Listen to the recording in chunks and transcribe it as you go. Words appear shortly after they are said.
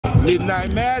Midnight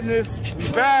Madness,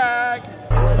 we back.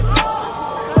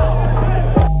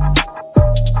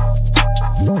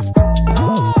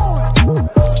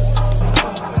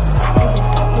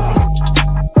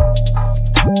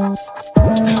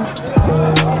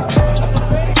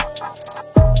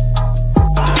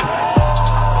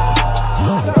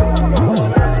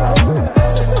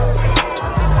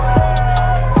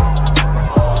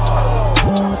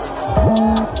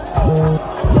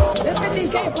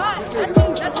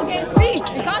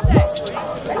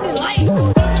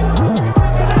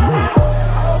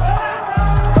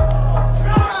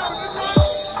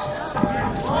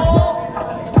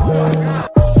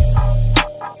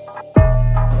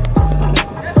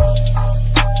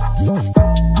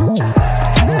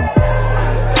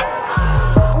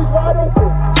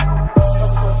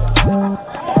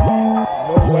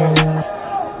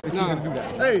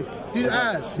 Hey, he's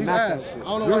ass. He's ass. I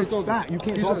don't know why he's so fat. You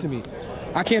can't talk to me.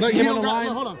 I can't see him on the line.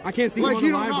 Hold on. I can't see him on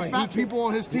the line. Like, he don't got fat people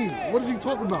on his team. What is he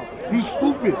talking about? He's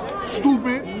stupid.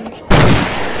 Stupid.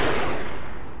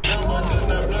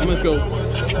 I'm gonna go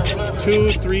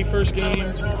 2-3 first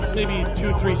game, maybe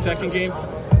 2-3 second game.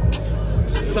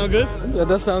 Sound good? Yeah,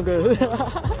 that sound good.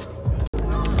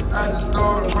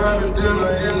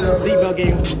 Seatbelt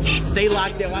game. Stay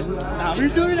locked in. Watch this. Nah, we're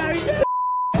doing that.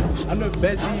 I'm the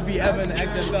best DB ever in the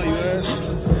XFL, you heard?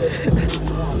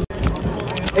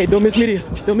 Hey, don't miss media.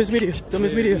 Don't miss media. Don't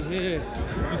miss media.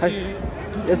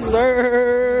 Yes,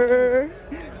 sir.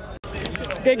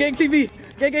 Gang TV.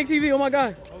 Gang TV. Oh my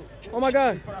God. Oh my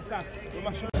God.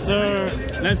 Sir,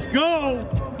 let's go.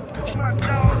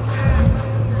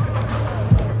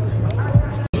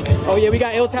 Oh yeah, we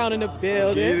got L-Town in the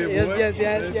building. Yes.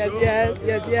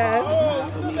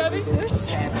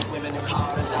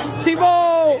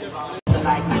 T-Bo! We're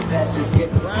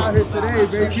out here today,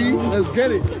 baby. Let's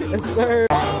get it. Yes, sir.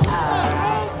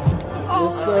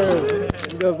 Yes, sir.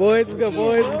 We good boys. We good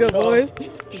boys. We good boys.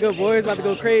 We good boys. About to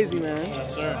go crazy, man.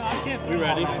 Yes, sir. We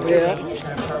ready? Yeah.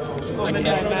 Go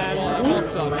Midnight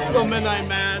Madness. Go Midnight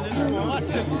Madness.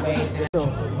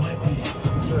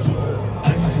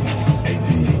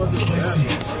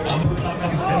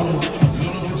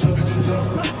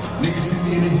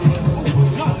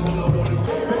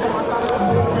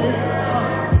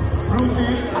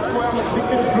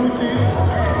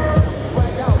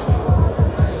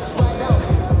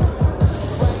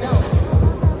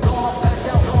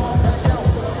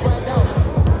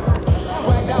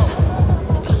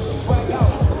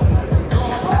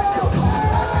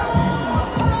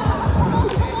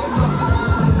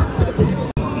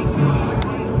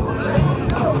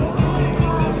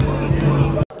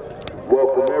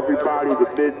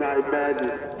 Midnight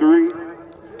Madness 3.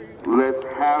 Let's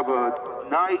have a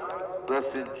night.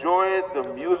 Let's enjoy it. The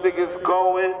music is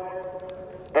going.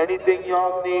 Anything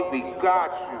y'all need, we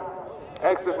got you.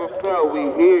 XFFL, we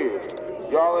here.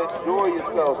 Y'all enjoy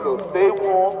yourselves, so stay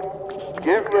warm.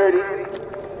 Get ready.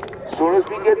 As soon as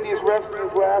we get these refs,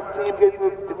 this last team gets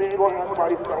the we're gonna have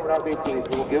somebody starting out their teams.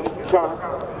 We're gonna give them some time,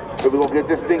 and we're gonna get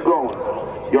this thing going.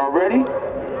 Y'all ready?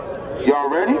 Y'all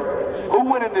ready? Who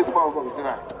winning this motherfucker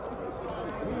tonight?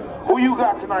 Who you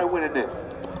got tonight winning this?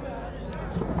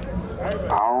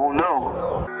 I don't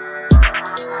know.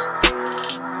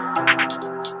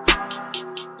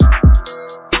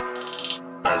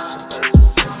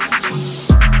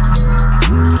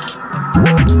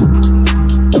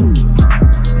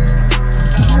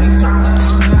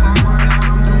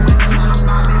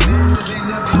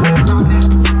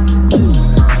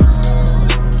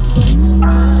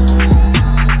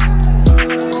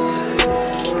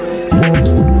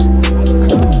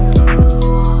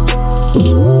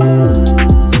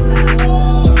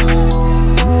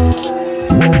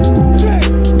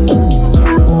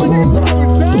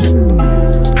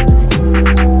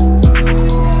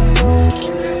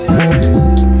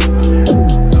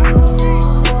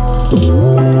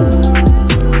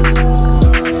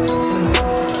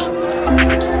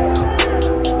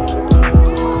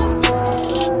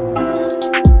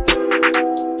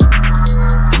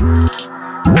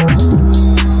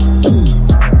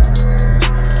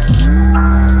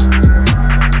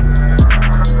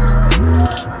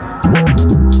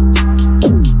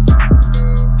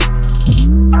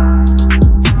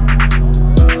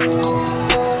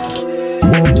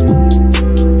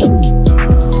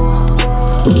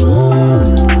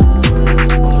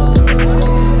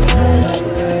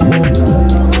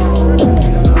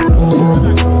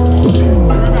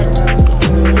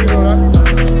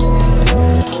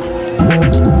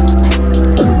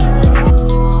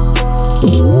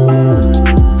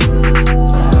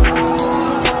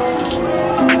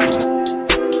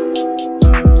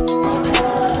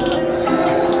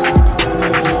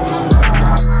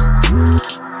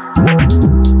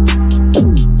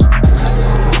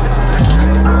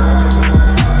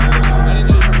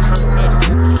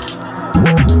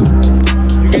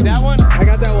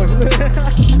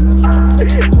 Oh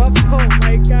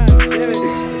my god, damn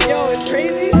it. Yo, it's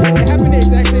crazy. It happened the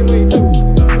exact same way too.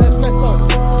 That's messed up.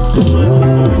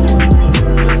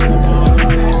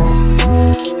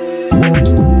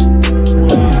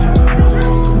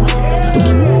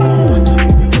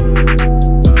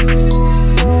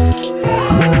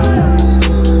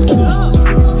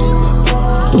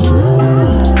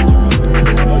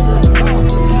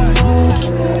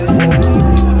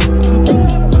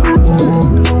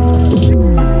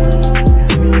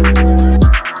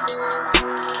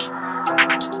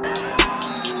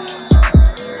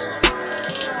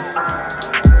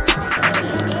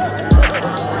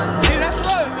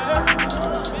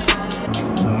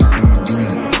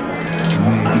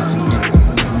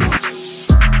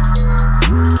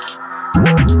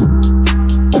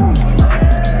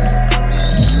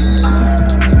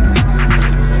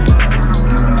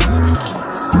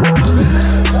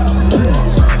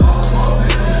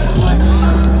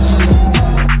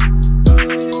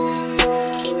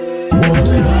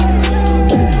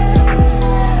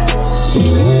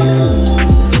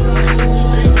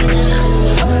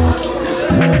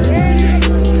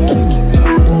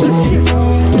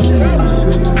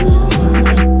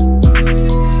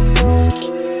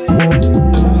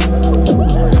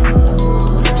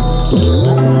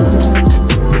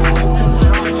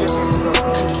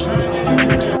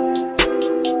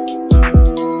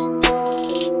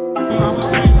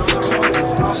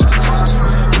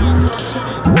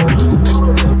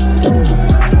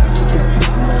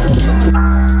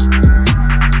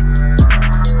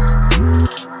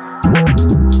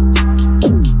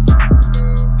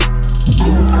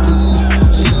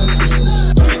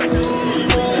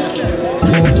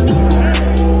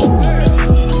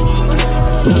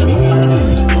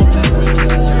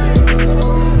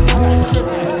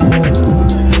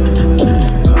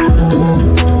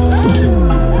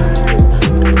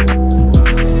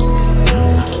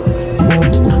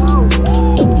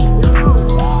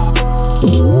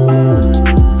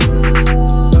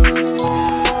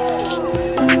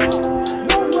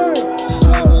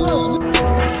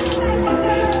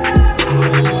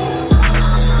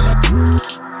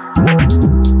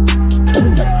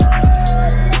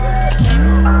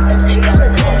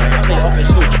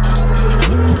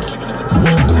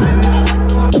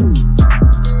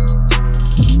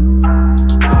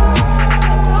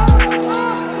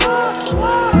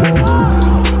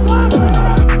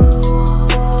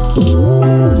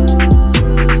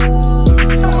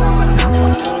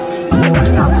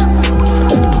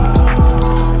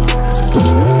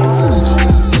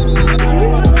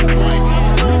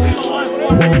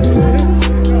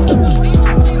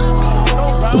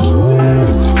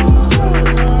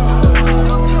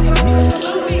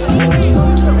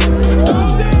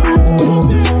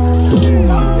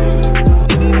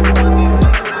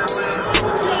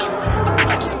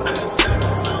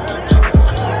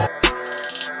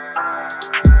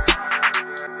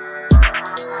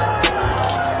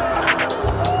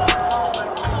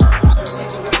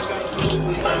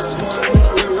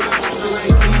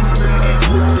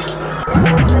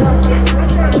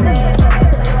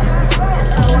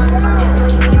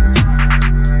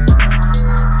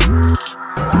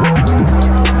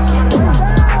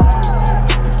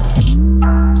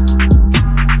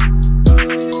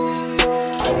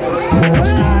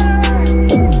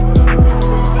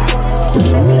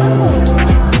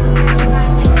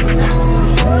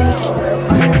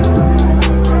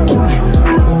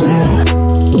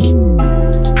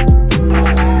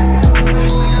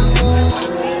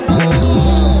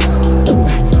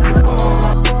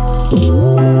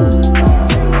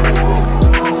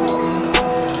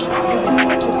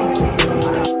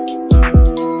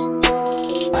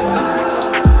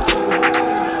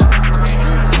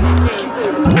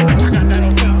 I got that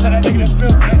on film.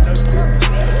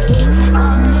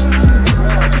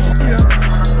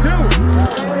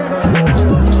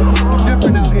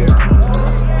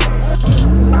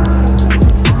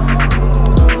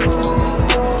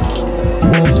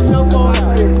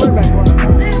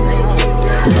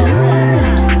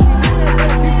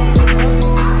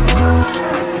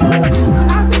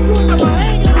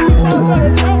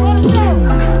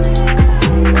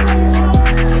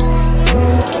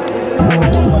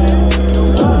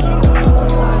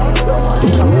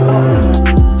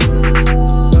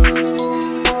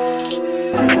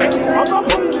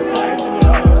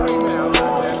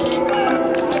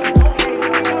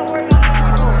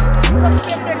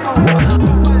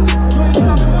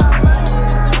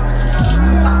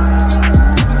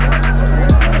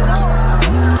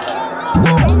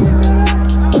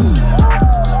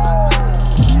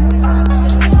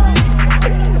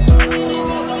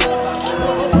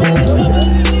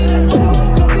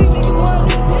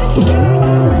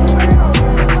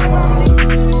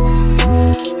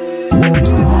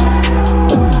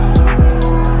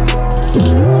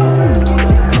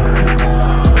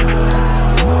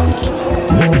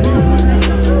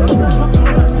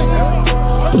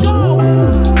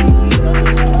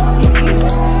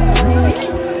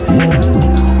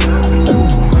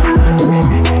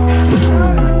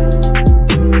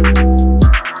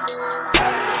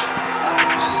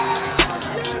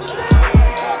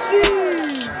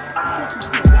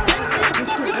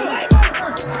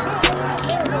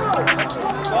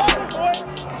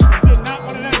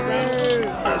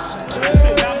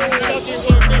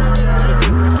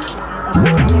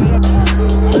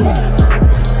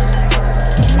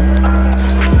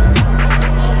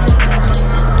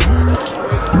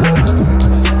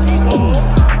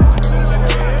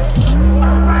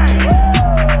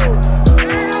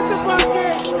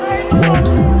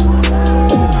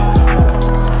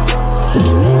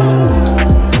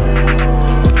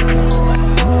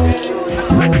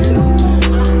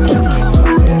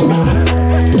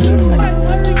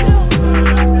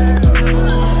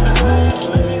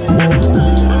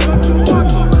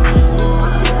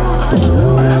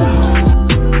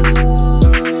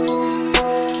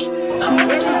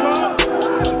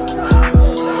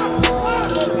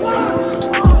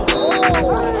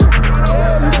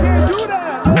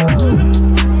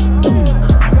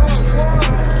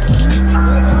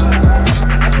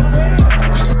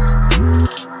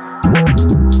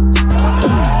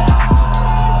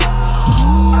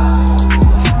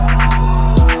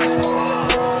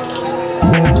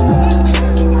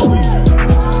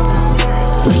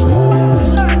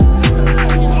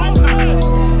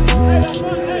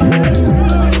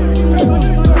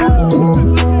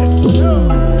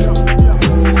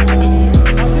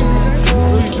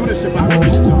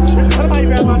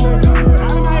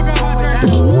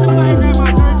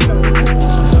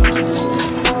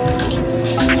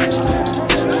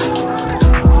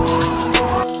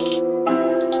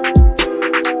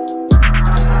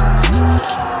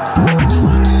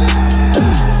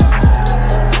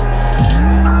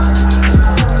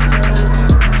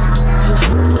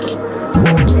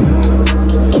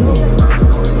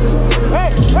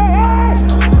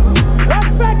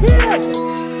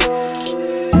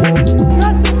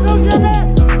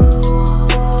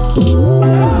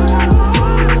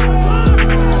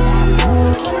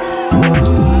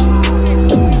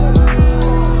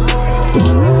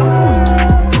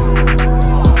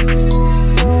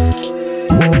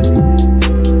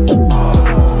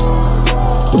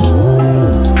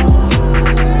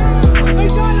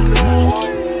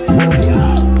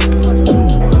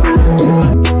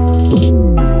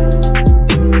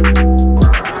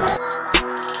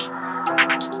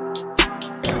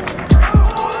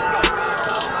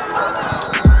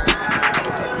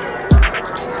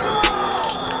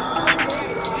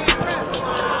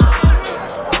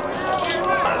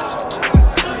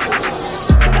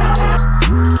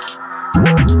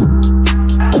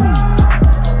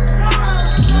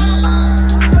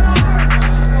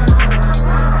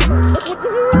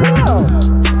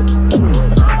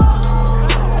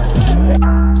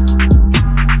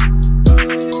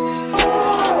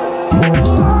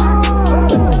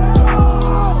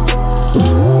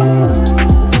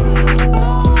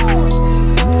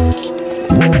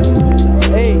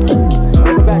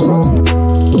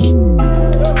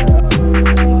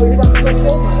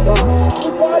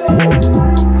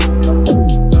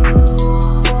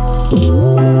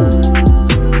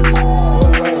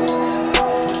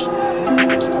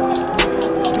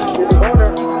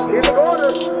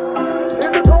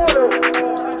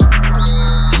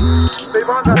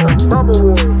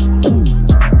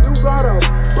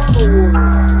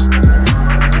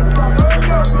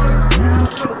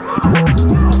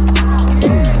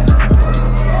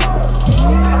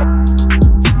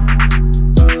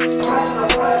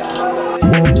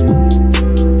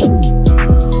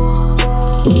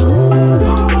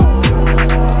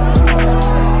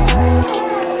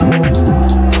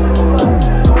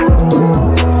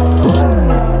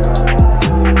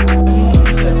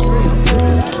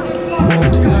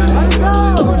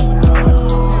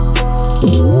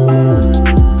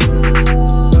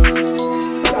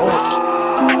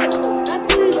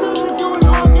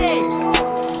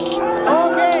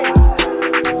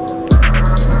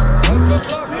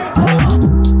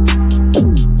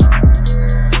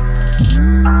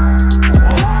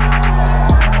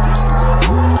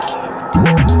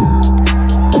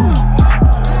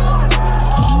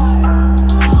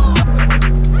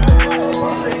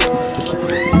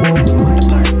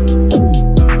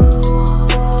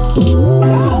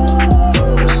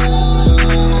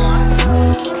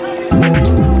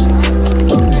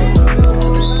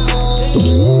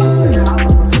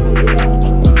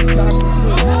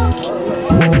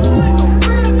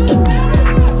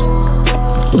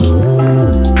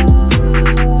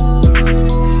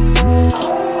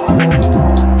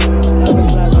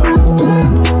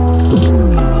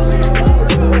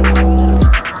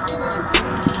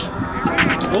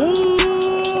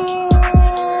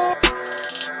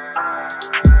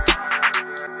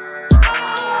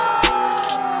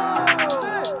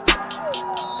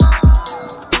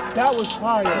 That was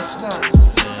fire.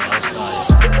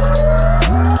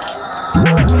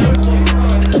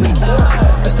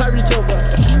 That's Tyreek Hill, bro.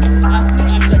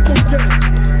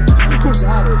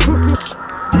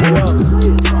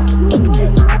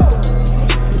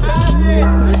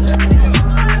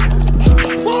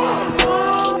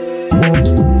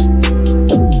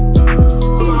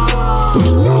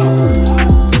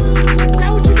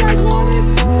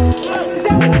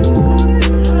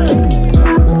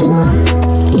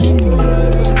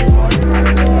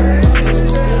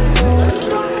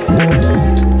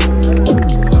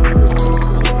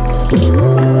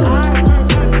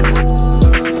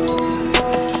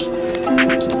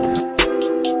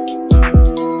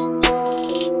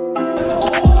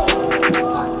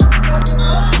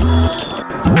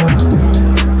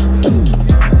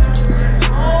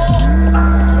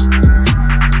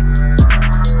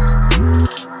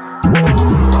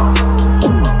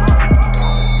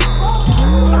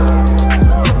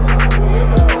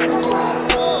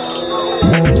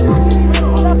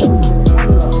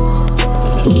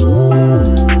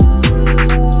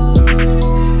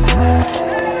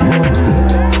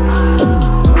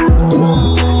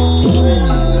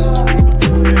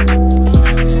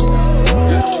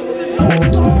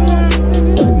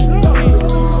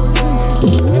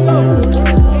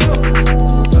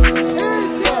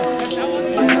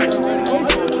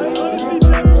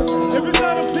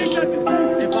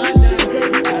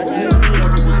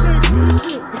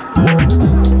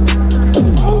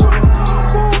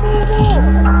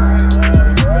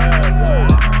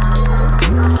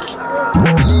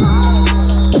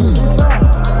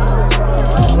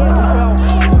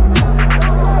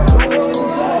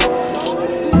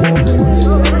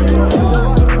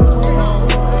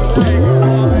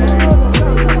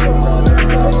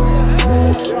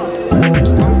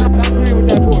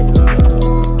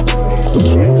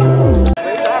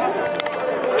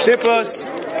 Chip us.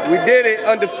 We did it.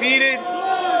 Undefeated.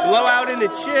 Blowout in the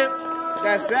chip.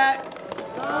 That's that.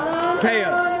 Pay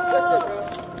us.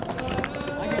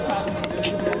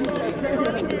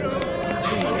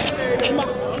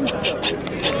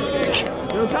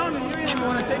 Yo, Tommy, you really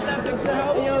want to take that picture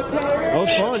out? That was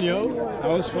fun, yo. That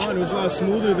was fun. It was a lot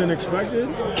smoother than expected.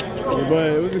 But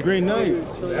it was a great night.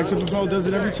 XFFL does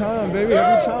it every time, baby.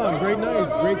 Every time. Great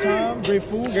nights. Great time. Great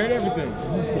food. Great everything.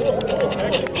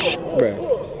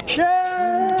 Bruh.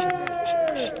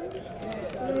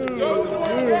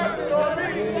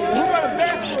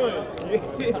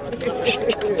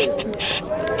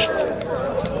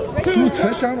 Two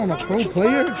touchdowns on a pro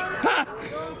player?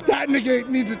 That nigga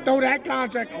need to throw that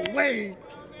contract away.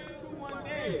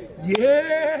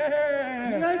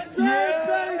 Yeah! Yes,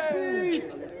 sir, baby!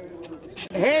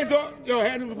 Hands up, yo,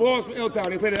 hands up the balls for L-Town.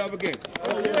 They played the other game.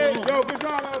 Yo, good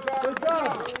job, L-Town. Good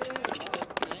job.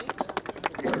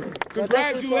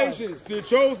 Congratulations to the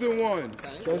chosen ones.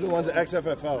 Chosen ones at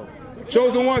XFFL.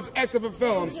 Chosen ones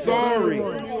XFFL, I'm sorry.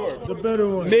 The better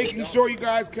one. Making sure you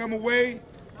guys come away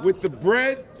with the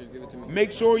bread.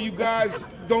 Make sure you guys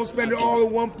don't spend it all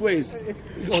in one place.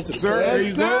 Sir, there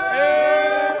you go.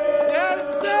 Yes,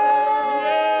 sir!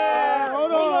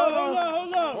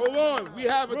 Hold on. We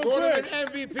have a tournament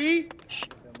MVP.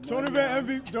 Tournament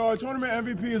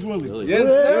MVP is Willie. Yes,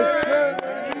 sir.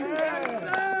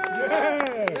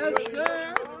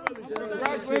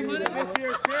 Congratulations to this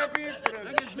year's champions for the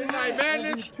Midnight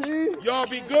Madness. Y'all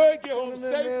be good. Get home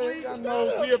safely.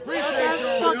 We appreciate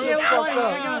y'all.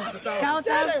 Count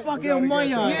that fucking money.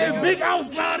 Yeah, big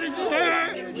outsiders, you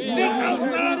heard? Big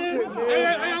outsiders.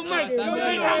 Hey, Mike,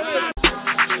 big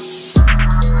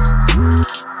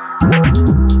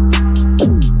outsiders.